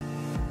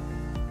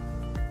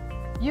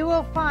You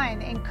will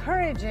find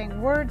encouraging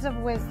words of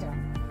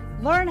wisdom,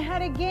 learn how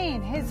to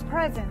gain His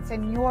presence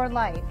in your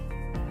life,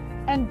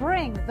 and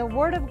bring the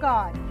Word of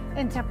God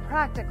into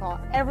practical,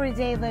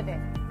 everyday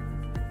living.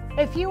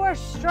 If you are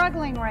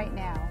struggling right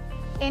now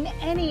in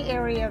any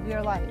area of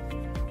your life,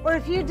 or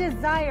if you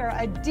desire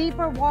a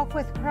deeper walk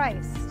with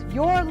Christ,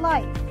 your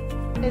life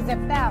is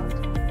about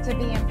to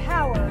be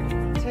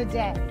empowered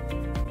today.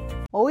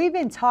 Well, we've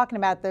been talking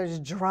about those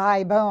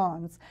dry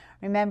bones.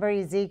 Remember,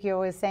 Ezekiel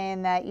was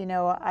saying that,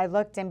 I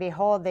looked and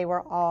behold, they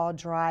were all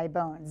dry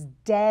bones,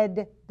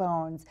 dead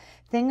bones.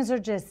 Things are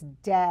just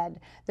dead.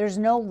 There's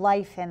no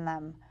life in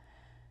them.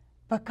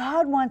 But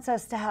God wants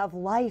us to have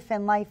life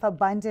and life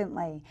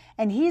abundantly.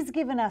 And He's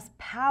given us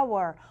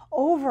power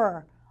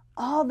over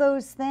all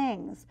those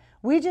things.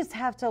 We just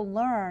have to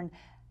learn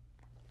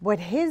what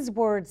His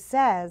Word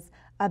says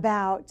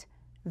about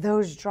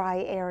those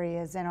dry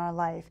areas in our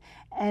life.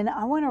 And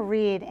I want to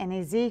read in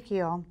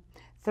Ezekiel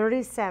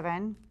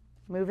 37,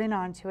 moving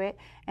on to it,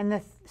 and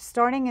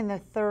starting in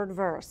the 3rd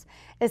verse.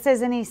 It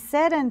says, "And He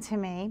said unto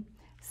me,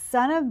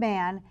 Son of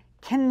man,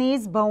 can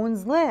these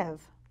bones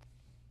live?"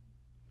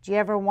 Do you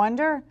ever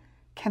wonder,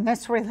 can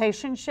this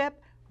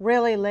relationship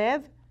really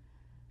live?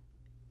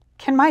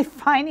 Can my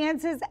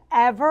finances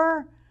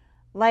ever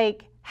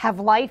have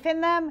life in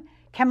them?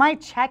 Can my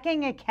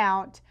checking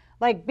account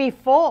be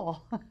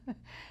full?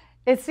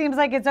 It seems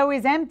like it's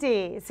always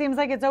empty. It seems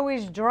like it's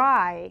always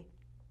dry.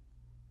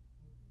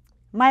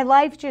 My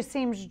life just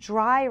seems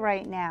dry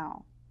right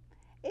now.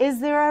 Is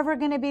there ever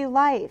going to be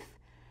life?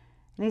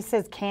 And He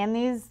says, can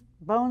these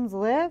bones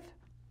live?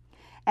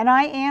 And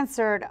I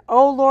answered,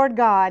 O Lord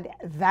God,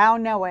 Thou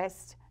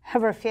knowest.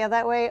 Ever feel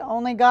that way?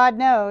 Only God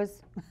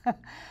knows.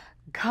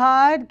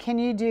 God, can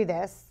you do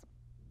this?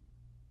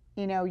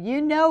 You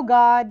know,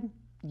 God,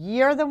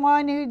 you're the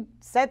one who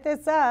set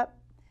this up.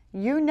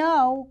 You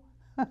know.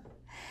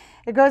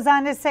 It goes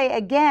on to say,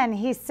 again,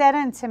 He said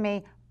unto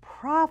me,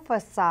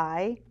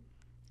 prophesy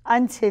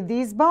unto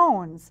these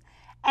bones,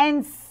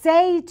 and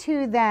say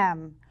to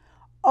them,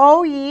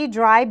 O ye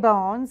dry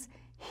bones,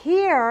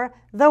 hear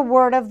the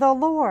word of the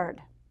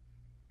Lord.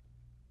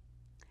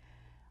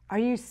 Are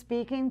you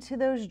speaking to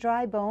those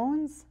dry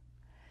bones?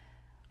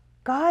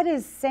 God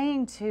is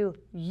saying to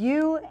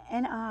you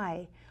and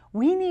I,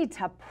 we need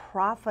to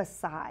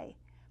prophesy.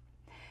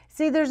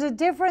 See, there's a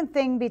different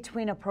thing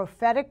between a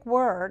prophetic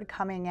word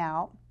coming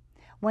out,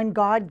 when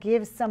God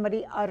gives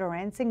somebody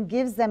utterance and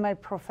gives them a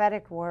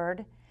prophetic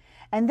word,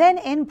 and then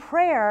in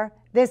prayer,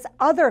 this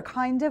other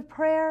kind of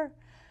prayer,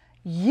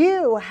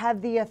 you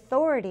have the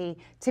authority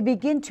to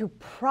begin to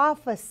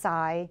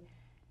prophesy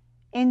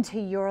into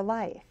your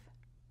life.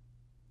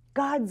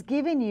 God's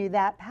given you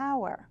that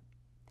power.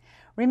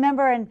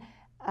 Remember in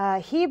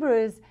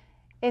Hebrews,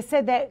 it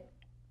said that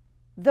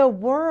the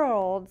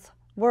worlds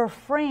were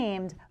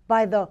framed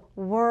by the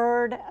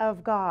Word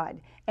of God.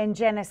 In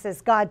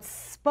Genesis, God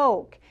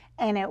spoke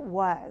and it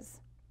was.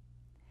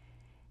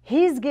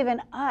 He's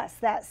given us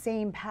that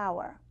same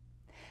power.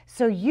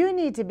 So you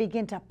need to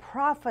begin to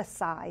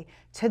prophesy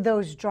to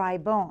those dry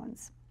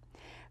bones.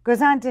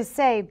 Goes on to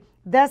say,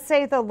 Thus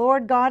saith the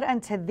Lord God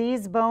unto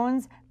these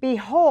bones,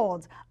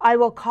 Behold, I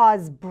will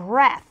cause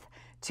breath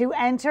to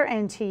enter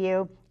into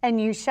you, and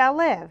you shall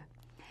live.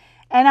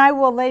 And I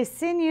will lay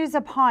sinews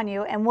upon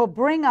you, and will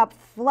bring up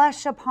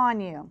flesh upon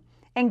you,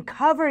 and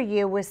cover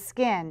you with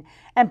skin,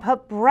 and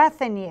put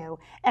breath in you,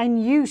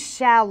 and you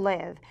shall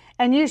live,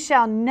 and you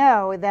shall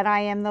know that I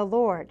am the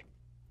Lord.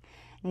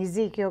 And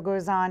Ezekiel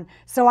goes on,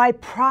 so I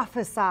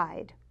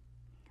prophesied.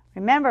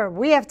 Remember,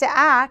 we have to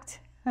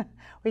act.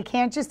 We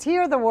can't just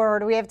hear the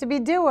word. We have to be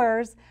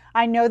doers.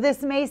 I know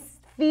this may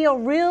feel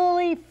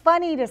really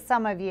funny to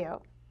some of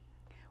you.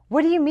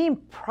 What do you mean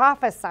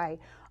prophesy?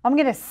 I'm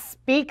going to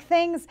speak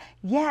things?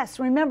 Yes,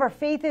 remember,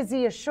 faith is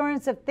the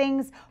assurance of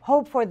things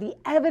hoped for, the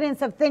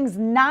evidence of things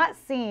not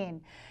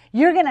seen.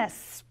 You're going to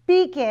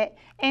speak it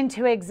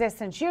into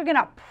existence. You're going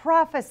to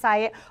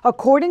prophesy it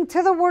according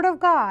to the Word of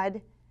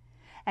God,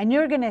 and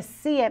you're going to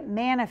see it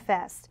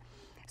manifest.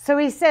 So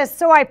he says,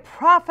 so I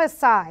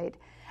prophesied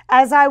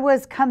as I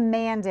was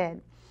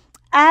commanded.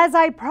 As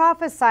I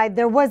prophesied,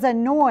 there was a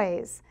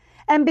noise,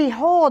 and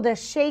behold, a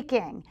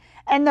shaking.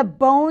 And the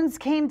bones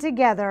came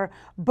together,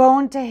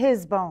 bone to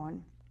his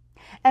bone.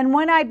 And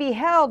when I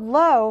beheld,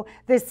 lo,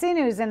 the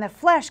sinews and the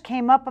flesh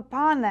came up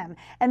upon them,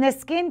 and the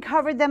skin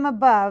covered them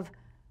above,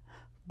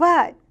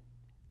 but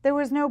there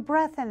was no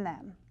breath in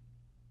them.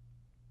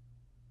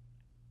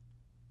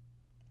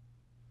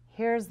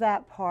 Here's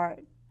that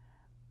part.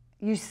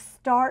 You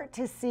start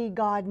to see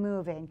God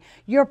moving.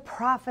 You're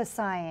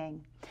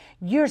prophesying.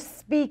 You're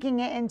speaking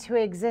it into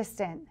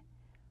existence.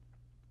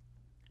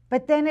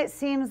 But then it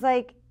seems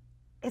like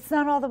it's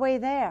not all the way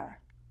there.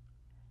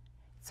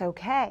 It's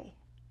okay.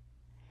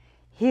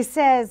 He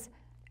says,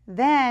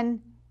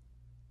 then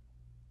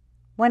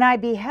when I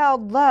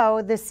beheld,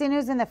 lo, the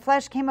sinews and the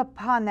flesh came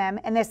upon them,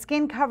 and the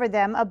skin covered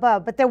them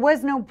above, but there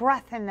was no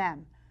breath in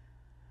them.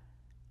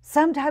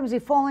 Sometimes we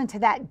fall into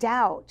that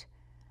doubt.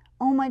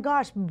 Oh my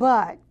gosh,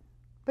 but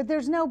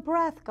there's no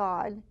breath,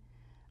 God.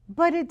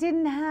 But it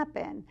didn't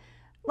happen.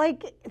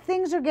 like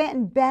things are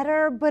getting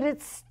better, but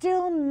it's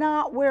still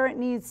not where it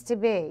needs to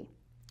be,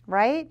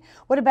 right?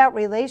 What about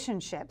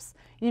relationships?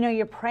 You know,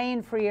 you're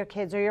praying for your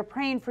kids or you're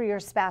praying for your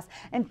spouse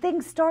and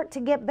things start to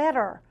get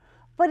better,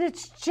 but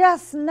it's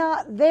just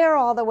not there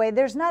all the way.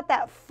 There's not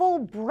that full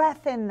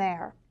breath in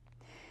there.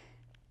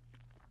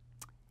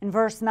 In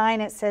verse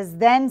 9 it says,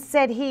 "Then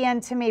said he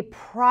unto me,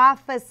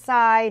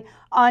 prophesy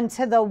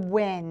unto the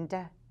wind.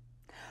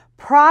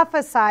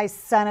 Prophesy,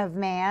 son of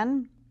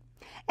man,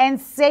 and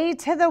say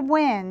to the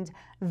wind,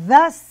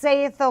 thus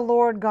saith the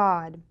Lord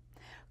God,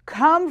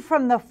 come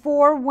from the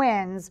four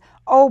winds,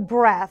 O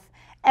breath,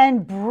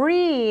 and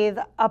breathe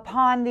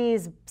upon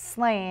these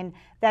slain,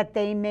 that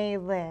they may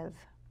live.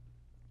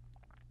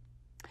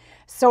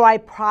 So I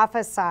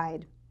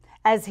prophesied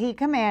as he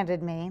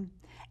commanded me,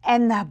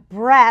 and the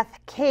breath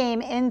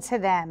came into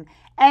them,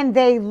 and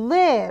they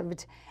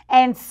lived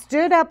and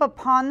stood up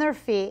upon their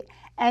feet,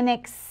 an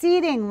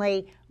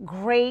exceedingly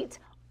great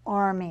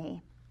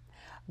army."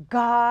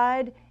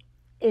 God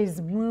is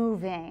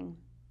moving.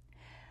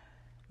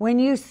 When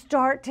you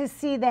start to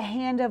see the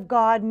hand of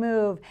God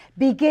move,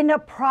 begin to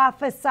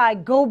prophesy.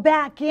 Go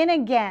back in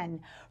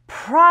again.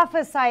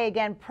 Prophesy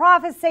again.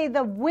 Prophesy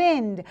the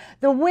wind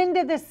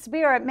of the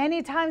Spirit.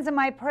 Many times in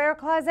my prayer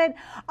closet,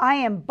 I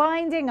am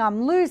binding,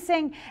 I'm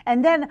loosing,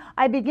 and then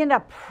I begin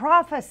to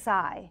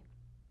prophesy.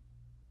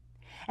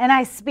 And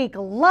I speak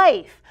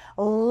life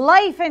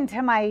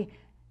into my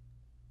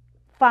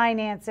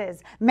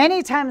finances.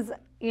 Many times,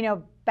 you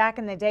know, back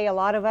in the day,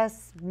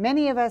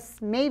 many of us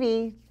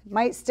maybe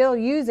might still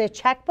use a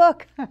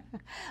checkbook.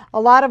 A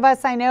lot of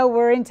us, I know,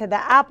 we're into the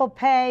Apple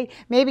Pay.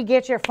 Maybe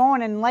get your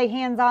phone and lay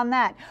hands on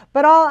that.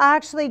 But I'll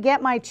actually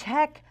get my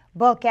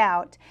checkbook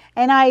out,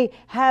 and I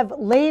have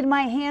laid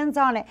my hands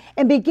on it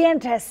and began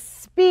to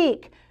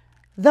speak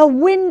the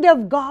wind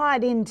of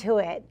God into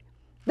it.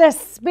 The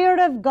Spirit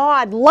of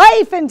God,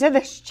 life into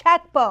this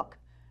checkbook.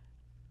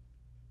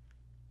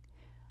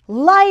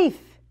 Life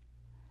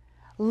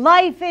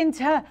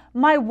into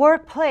my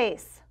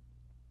workplace.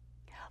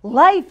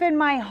 Life in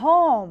my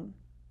home.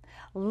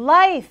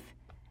 Life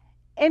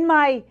in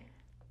my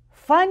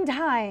fun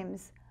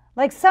times.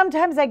 Like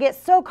sometimes I get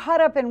so caught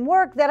up in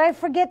work that I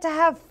forget to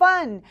have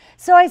fun.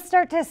 So I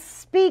start to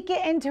speak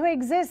it into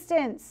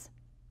existence.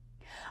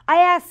 I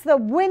ask the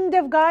wind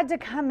of God to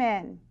come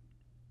in.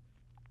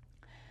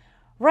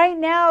 Right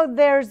now,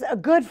 there's a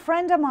good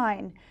friend of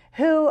mine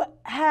who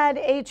had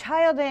a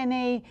child in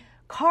a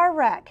car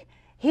wreck.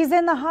 He's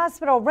in the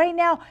hospital right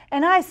now,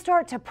 and I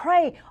start to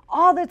pray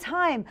all the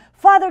time.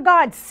 Father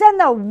God, send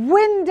the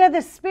wind of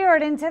the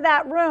Spirit into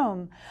that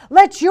room.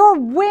 Let your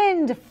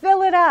wind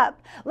fill it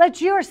up.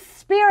 Let your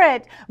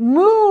Spirit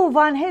move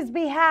on his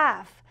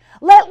behalf.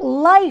 Let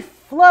life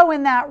flow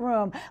in that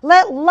room.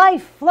 Let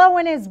life flow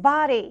in his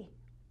body.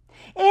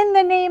 In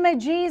the name of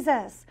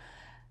Jesus.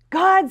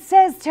 God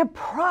says to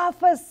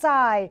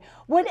prophesy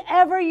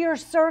whatever your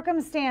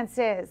circumstance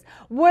is,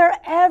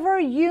 wherever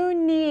you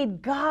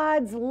need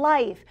God's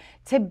life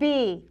to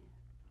be.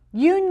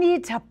 You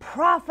need to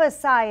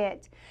prophesy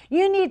it.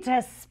 You need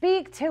to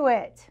speak to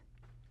it.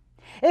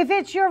 If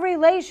it's your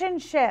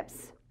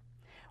relationships,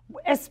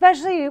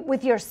 especially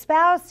with your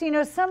spouse, you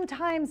know,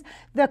 sometimes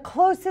the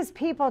closest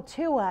people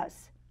to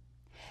us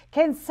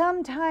can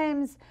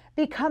sometimes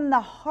become the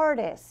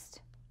hardest.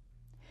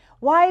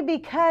 Why?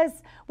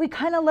 Because we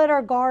kind of let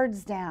our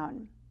guards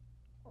down.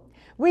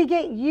 We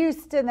get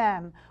used to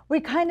them. We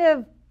kind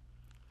of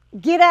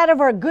get out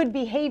of our good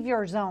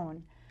behavior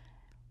zone.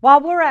 While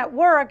we're at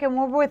work and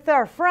we're with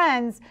our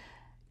friends,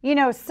 you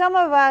know, some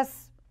of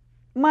us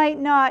might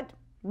not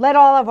let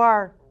all of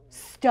our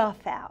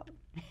stuff out.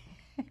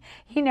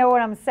 You know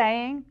what I'm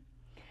saying?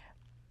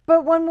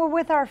 But when we're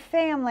with our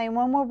family,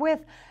 when we're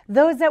with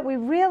those that we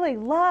really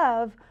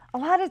love, a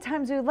lot of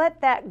times we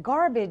let that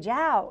garbage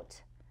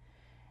out.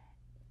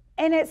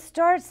 And it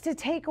starts to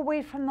take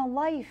away from the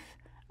life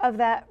of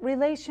that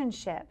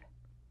relationship.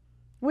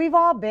 We've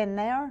all been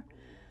there.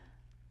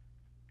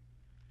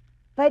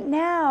 But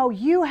now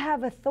you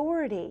have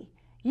authority.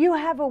 You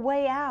have a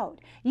way out.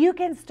 You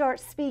can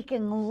start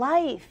speaking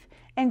life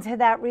into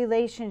that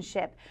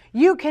relationship.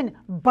 You can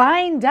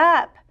bind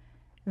up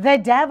the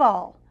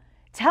devil.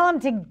 Tell him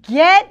to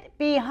get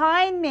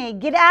behind me.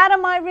 Get out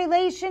of my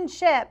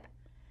relationship.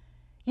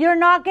 You're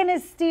not going to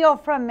steal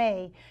from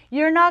me.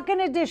 You're not going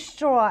to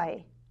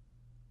destroy.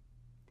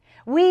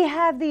 We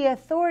have the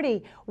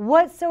authority.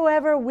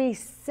 Whatsoever we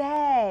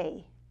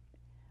say,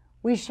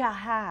 we shall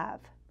have.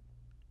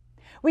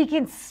 We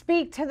can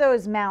speak to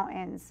those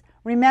mountains.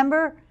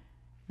 Remember,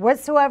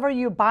 whatsoever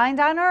you bind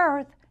on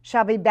earth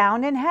shall be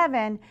bound in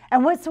heaven,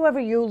 and whatsoever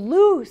you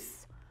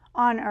loose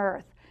on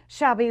earth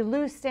shall be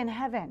loosed in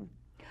heaven.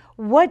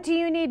 What do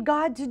you need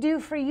God to do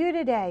for you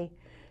today?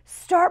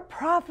 Start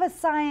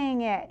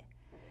prophesying it.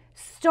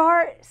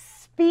 Start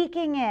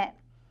speaking it.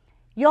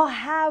 You'll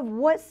have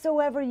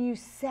whatsoever you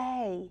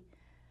say.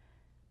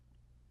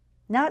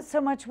 Not so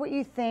much what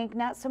you think,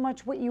 not so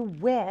much what you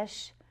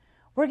wish.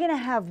 We're going to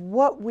have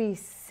what we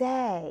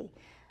say.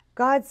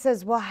 God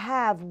says we'll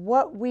have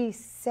what we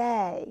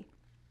say.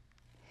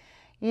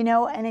 You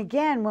know, and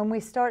again, when we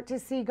start to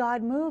see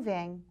God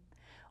moving,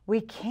 we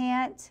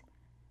can't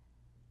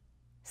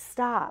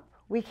stop.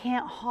 We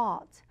can't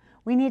halt.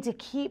 We need to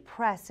keep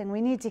pressing. We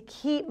need to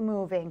keep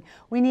moving.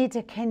 We need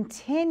to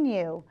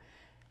continue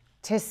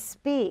to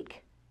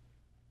speak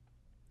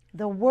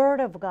the word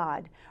of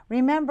God.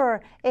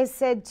 Remember, it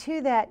said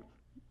too that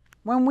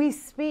when we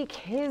speak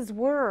his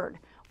word,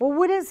 well,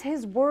 what does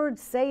his word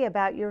say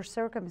about your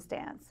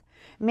circumstance?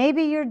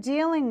 Maybe you're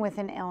dealing with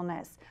an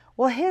illness.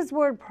 Well, his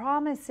word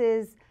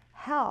promises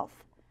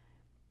health.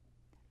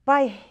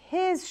 By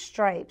his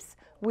stripes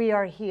we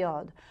are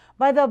healed.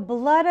 By the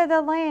blood of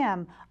the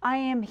Lamb I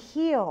am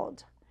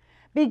healed.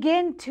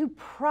 Begin to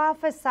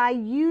prophesy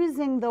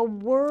using the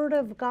word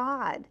of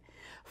God.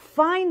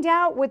 Find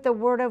out what the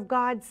word of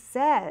God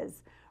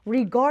says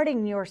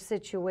regarding your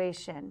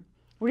situation,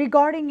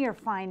 regarding your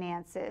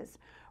finances,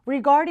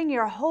 regarding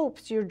your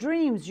hopes, your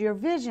dreams, your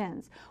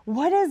visions.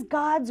 What does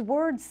God's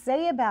word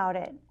say about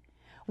it?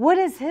 What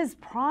is his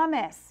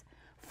promise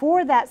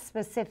for that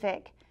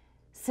specific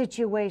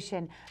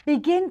situation?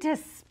 Begin to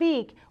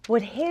speak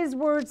what his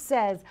word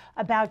says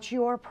about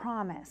your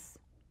promise.